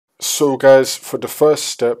So guys, for the first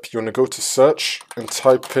step, you want to go to search and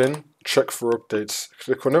type in check for updates.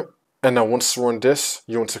 Click on it. And now once you're on this,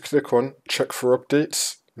 you want to click on check for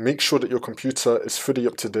updates. Make sure that your computer is fully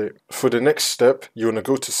up to date. For the next step, you want to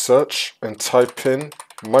go to search and type in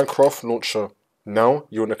Minecraft launcher. Now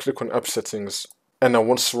you want to click on app settings. And now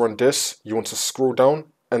once you're on this, you want to scroll down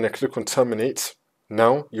and then click on terminate.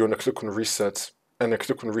 Now you want to click on reset and then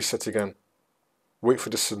click on reset again. Wait for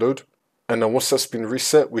this to load. And now once that's been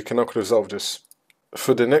reset, we can now close out of this.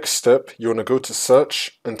 For the next step, you want to go to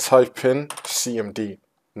search and type in CMD.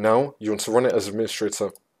 Now you want to run it as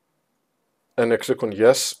administrator. And then click on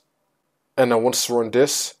yes. And now once you're on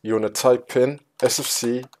this, you want to type in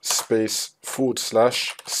sfc space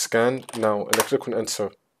 / scan now and then click on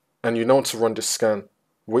enter. And you now want to run this scan.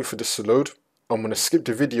 Wait for this to load. I'm going to skip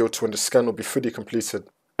the video to when the scan will be fully completed.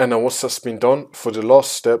 And now once that's been done, for the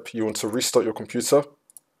last step, you want to restart your computer.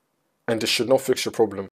 And this should now fix your problem.